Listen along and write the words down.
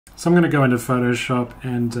So I'm going to go into Photoshop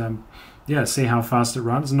and yeah, see how fast it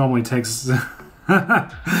runs. It normally takes...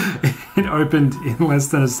 It opened in less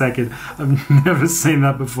than a second. I've never seen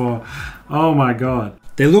that before. Oh my god.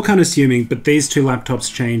 They look unassuming, but these two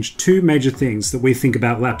laptops change two major things that we think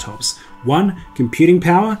about laptops. One, computing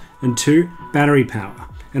power, and two, battery power.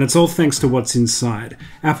 And it's all thanks to what's inside,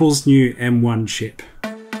 Apple's new M1 chip.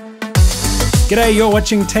 G'day, you're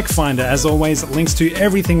watching Tech Finder. As always, links to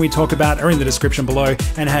everything we talk about are in the description below.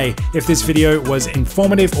 And hey, if this video was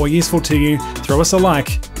informative or useful to you, throw us a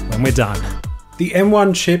like when we're done. The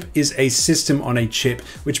M1 chip is a system on a chip,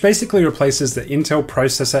 which basically replaces the Intel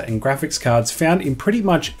processor and graphics cards found in pretty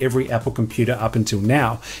much every Apple computer up until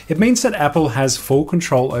now. It means that Apple has full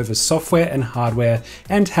control over software and hardware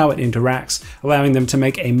and how it interacts, allowing them to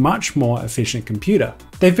make a much more efficient computer.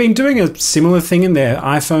 They've been doing a similar thing in their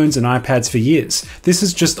iPhones and iPads for years. This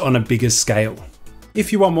is just on a bigger scale.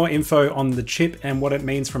 If you want more info on the chip and what it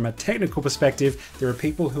means from a technical perspective, there are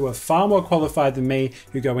people who are far more qualified than me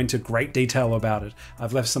who go into great detail about it.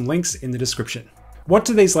 I've left some links in the description. What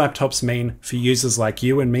do these laptops mean for users like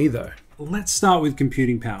you and me though? Let's start with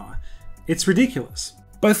computing power. It's ridiculous.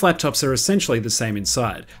 Both laptops are essentially the same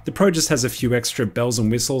inside. The Pro just has a few extra bells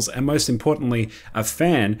and whistles and most importantly, a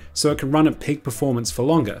fan so it can run at peak performance for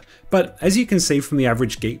longer. But as you can see from the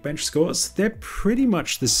average Geekbench scores, they're pretty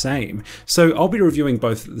much the same. So I'll be reviewing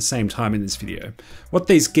both at the same time in this video. What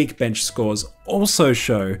these Geekbench scores also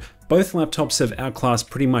show, both laptops have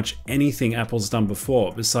outclassed pretty much anything Apple's done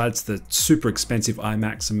before besides the super expensive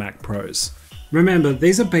iMacs and Mac Pros. Remember,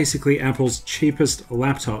 these are basically Apple's cheapest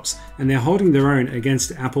laptops, and they're holding their own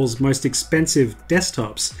against Apple's most expensive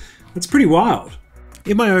desktops. That's pretty wild.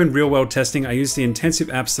 In my own real-world testing, I use the intensive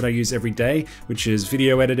apps that I use every day, which is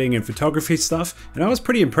video editing and photography stuff, and I was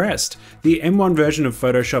pretty impressed. The M1 version of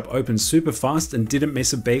Photoshop opened super fast and didn't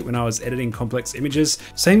miss a beat when I was editing complex images.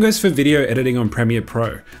 Same goes for video editing on Premiere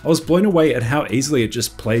Pro. I was blown away at how easily it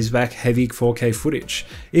just plays back heavy 4K footage.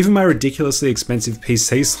 Even my ridiculously expensive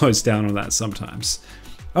PC slows down on that sometimes.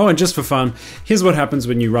 Oh, and just for fun, here's what happens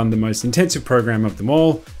when you run the most intensive program of them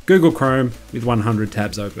all, Google Chrome with 100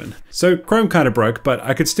 tabs open. So Chrome kind of broke, but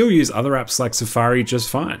I could still use other apps like Safari just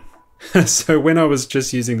fine. So when I was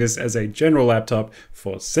just using this as a general laptop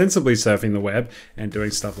for sensibly surfing the web and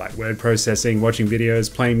doing stuff like word processing, watching videos,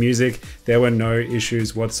 playing music, there were no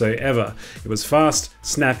issues whatsoever. It was fast,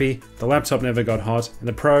 snappy, the laptop never got hot, and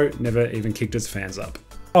the Pro never even kicked its fans up.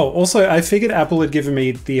 Oh, also, I figured Apple had given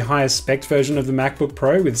me the highest spec version of the MacBook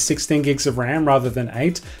Pro with 16 gigs of RAM rather than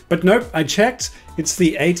 8, but nope, I checked, it's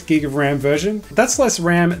the 8 gig of RAM version. That's less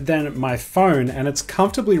RAM than my phone, and it's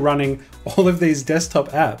comfortably running all of these desktop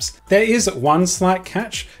apps. There is one slight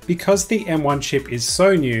catch. Because the M1 chip is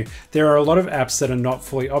so new, there are a lot of apps that are not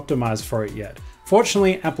fully optimized for it yet.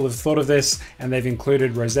 Fortunately, Apple have thought of this, and they've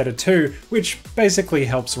included Rosetta 2, which basically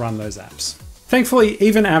helps run those apps. Thankfully,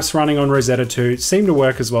 even apps running on Rosetta 2 seem to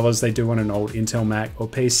work as well as they do on an old Intel Mac or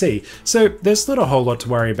PC, so there's not a whole lot to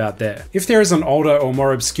worry about there. If there is an older or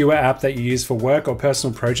more obscure app that you use for work or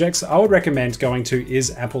personal projects, I would recommend going to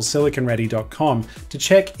isappleSiliconReady.com to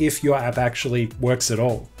check if your app actually works at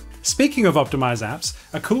all. Speaking of optimized apps,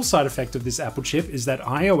 a cool side effect of this Apple chip is that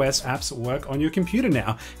iOS apps work on your computer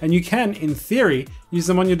now, and you can, in theory, use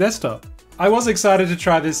them on your desktop. I was excited to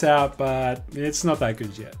try this out, but it's not that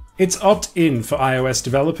good yet. It's opt-in for iOS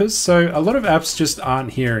developers, so a lot of apps just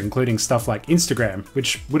aren't here, including stuff like Instagram,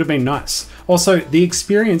 which would have been nice. Also, the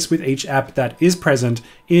experience with each app that is present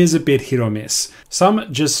is a bit hit or miss.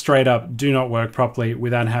 Some just straight up do not work properly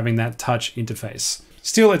without having that touch interface.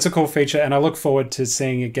 Still, it's a cool feature and I look forward to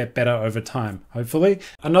seeing it get better over time, hopefully.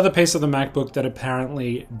 Another piece of the MacBook that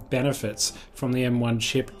apparently benefits from the M1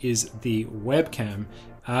 chip is the webcam.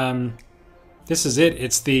 This is it.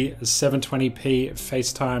 It's the 720p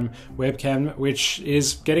FaceTime webcam, which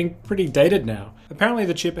is getting pretty dated now. Apparently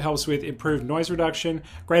the chip helps with improved noise reduction,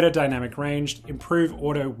 greater dynamic range, improved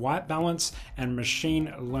auto white balance, and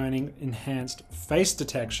machine learning enhanced face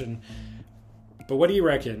detection. But what do you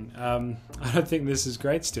reckon? I don't think this is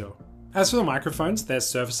great still. As for the microphones, they're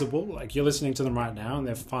serviceable, like you're listening to them right now and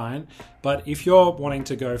they're fine. But if you're wanting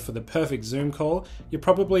to go for the perfect Zoom call, you're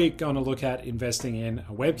probably going to look at investing in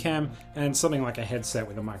a webcam and something like a headset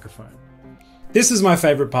with a microphone. This is my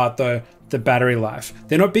favorite part though, the battery life.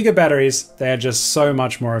 They're not bigger batteries, they are just so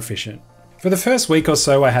much more efficient. For the first week or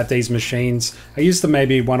so I had these machines, I used them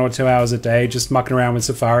maybe 1 or 2 hours a day, just mucking around with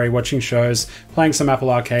Safari, watching shows, playing some Apple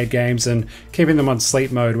Arcade games, and keeping them on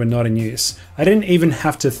sleep mode when not in use. I didn't even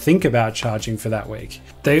have to think about charging for that week.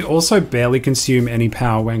 They also barely consume any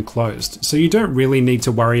power when closed, so you don't really need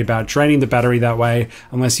to worry about draining the battery that way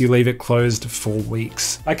unless you leave it closed for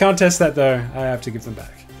weeks. I can't test that though, I have to give them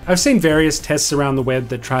back. I've seen various tests around the web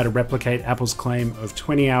that try to replicate Apple's claim of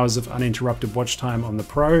 20 hours of uninterrupted watch time on the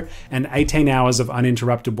Pro and 18 hours of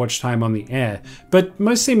uninterrupted watch time on the Air, but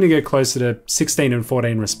most seem to go closer to 16 and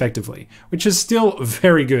 14 respectively, which is still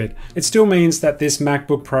very good. It still means that this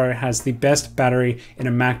MacBook Pro has the best battery in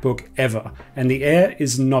a MacBook ever, and the Air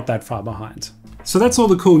is not that far behind. So that's all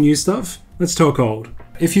the cool new stuff. Let's talk old.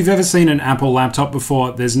 If you've ever seen an Apple laptop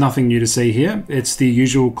before, there's nothing new to see here. It's the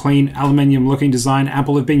usual clean aluminium looking design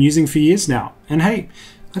Apple have been using for years now. And hey,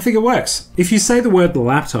 I think it works. If you say the word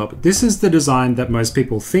laptop, this is the design that most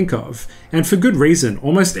people think of. And for good reason,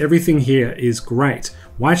 almost everything here is great.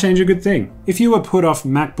 Why change a good thing? If you were put off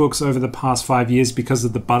MacBooks over the past 5 years because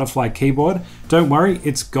of the butterfly keyboard, don't worry,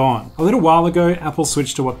 it's gone. A little while ago, Apple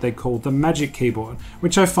switched to what they call the Magic Keyboard,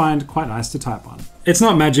 which I find quite nice to type on. It's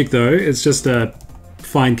not magic though, it's just a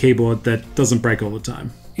fine keyboard that doesn't break all the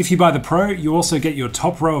time. If you buy the Pro, you also get your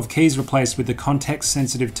top row of keys replaced with the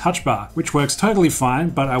context-sensitive touch bar, which works totally fine,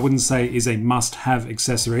 but I wouldn't say is a must-have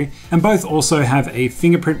accessory. And both also have a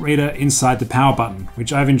fingerprint reader inside the power button,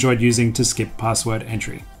 which I've enjoyed using to skip password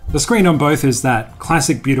entry. The screen on both is that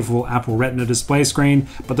classic beautiful Apple Retina display screen,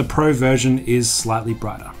 but the Pro version is slightly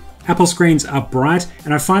brighter. Apple screens are bright,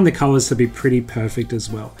 and I find the colors to be pretty perfect as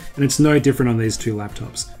well, and it's no different on these two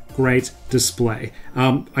laptops. Great display.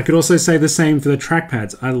 I could also say the same for the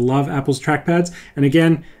trackpads. I love Apple's trackpads, and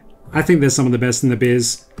again, I think they're some of the best in the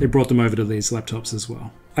biz. They brought them over to these laptops as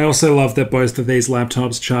well. I also love that both of these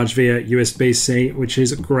laptops charge via USB-C, which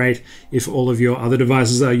is great if all of your other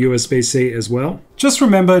devices are USB-C as well. Just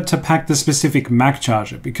remember to pack the specific Mac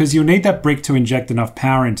charger because you'll need that brick to inject enough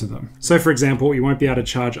power into them. So for example, you won't be able to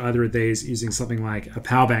charge either of these using something like a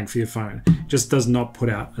power bank for your phone. It just does not put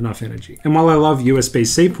out enough energy. And while I love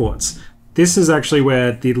USB-C ports, this is actually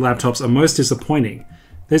where the laptops are most disappointing.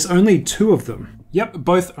 There's only 2 of them. Yep,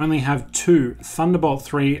 both only have 2 Thunderbolt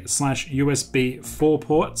 3/USB 4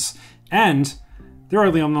 ports, and they're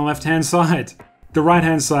only on the left-hand side. The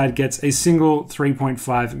right-hand side gets a single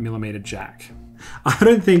 3.5mm jack. I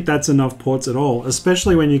don't think that's enough ports at all,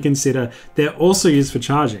 especially when you consider they're also used for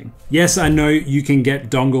charging. Yes, I know you can get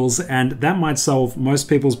dongles and that might solve most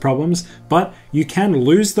people's problems, but you can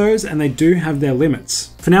lose those and they do have their limits.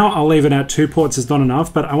 For now, I'll leave it at 2 ports is not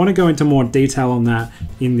enough, but I want to go into more detail on that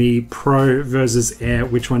in the Pro versus Air,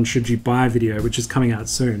 which one should you buy video, which is coming out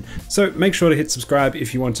soon. So make sure to hit subscribe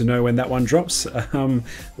if you want to know when that one drops.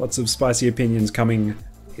 Lots of spicy opinions coming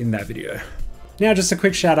in that video. Now, just a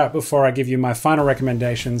quick shout out before I give you my final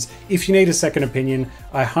recommendations. If you need a second opinion,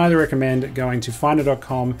 I highly recommend going to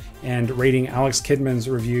finder.com and reading Alex Kidman's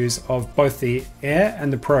reviews of both the Air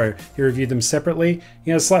and the Pro. He reviewed them separately. He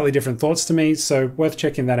has slightly different thoughts to me, so worth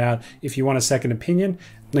checking that out if you want a second opinion.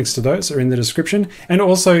 Links to those are in the description. And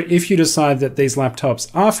also, if you decide that these laptops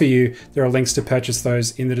are for you, there are links to purchase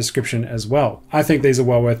those in the description as well. I think these are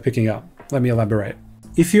well worth picking up. Let me elaborate.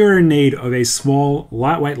 If you're in need of a small,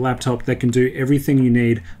 lightweight laptop that can do everything you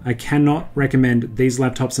need, I cannot recommend these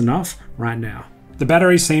laptops enough right now. The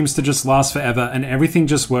battery seems to just last forever and everything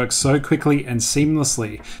just works so quickly and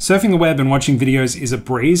seamlessly. Surfing the web and watching videos is a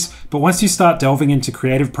breeze, but once you start delving into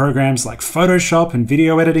creative programs like Photoshop and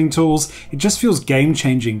video editing tools, it just feels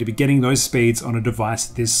game-changing to be getting those speeds on a device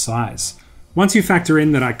this size. Once you factor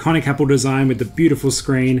in that iconic Apple design with the beautiful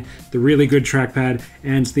screen, the really good trackpad,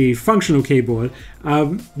 and the functional keyboard,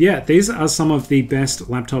 yeah, these are some of the best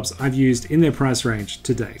laptops I've used in their price range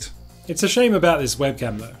to date. It's a shame about this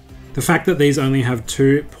webcam though. The fact that these only have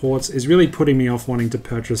 2 ports is really putting me off wanting to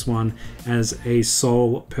purchase one as a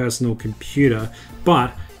sole personal computer,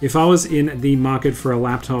 but if I was in the market for a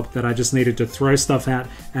laptop that I just needed to throw stuff at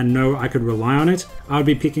and know I could rely on it, I would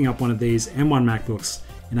be picking up one of these M1 Macbooks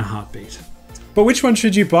in a heartbeat. But which one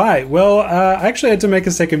should you buy? Well, I actually had to make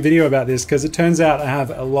a second video about this because it turns out I have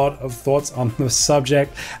a lot of thoughts on the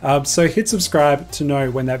subject. So hit subscribe to know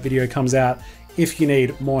when that video comes out if you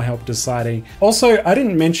need more help deciding. Also, I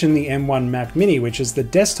didn't mention the M1 Mac Mini, which is the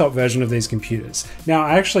desktop version of these computers. Now,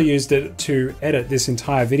 I actually used it to edit this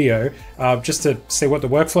entire video just to see what the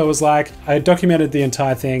workflow was like. I documented the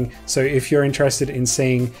entire thing, so if you're interested in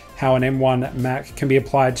seeing how an M1 Mac can be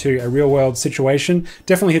applied to a real-world situation,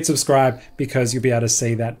 definitely hit subscribe because you'll be able to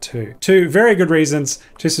see that too. 2 very good reasons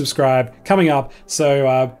to subscribe coming up,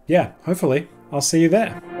 so yeah, hopefully I'll see you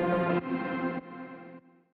there.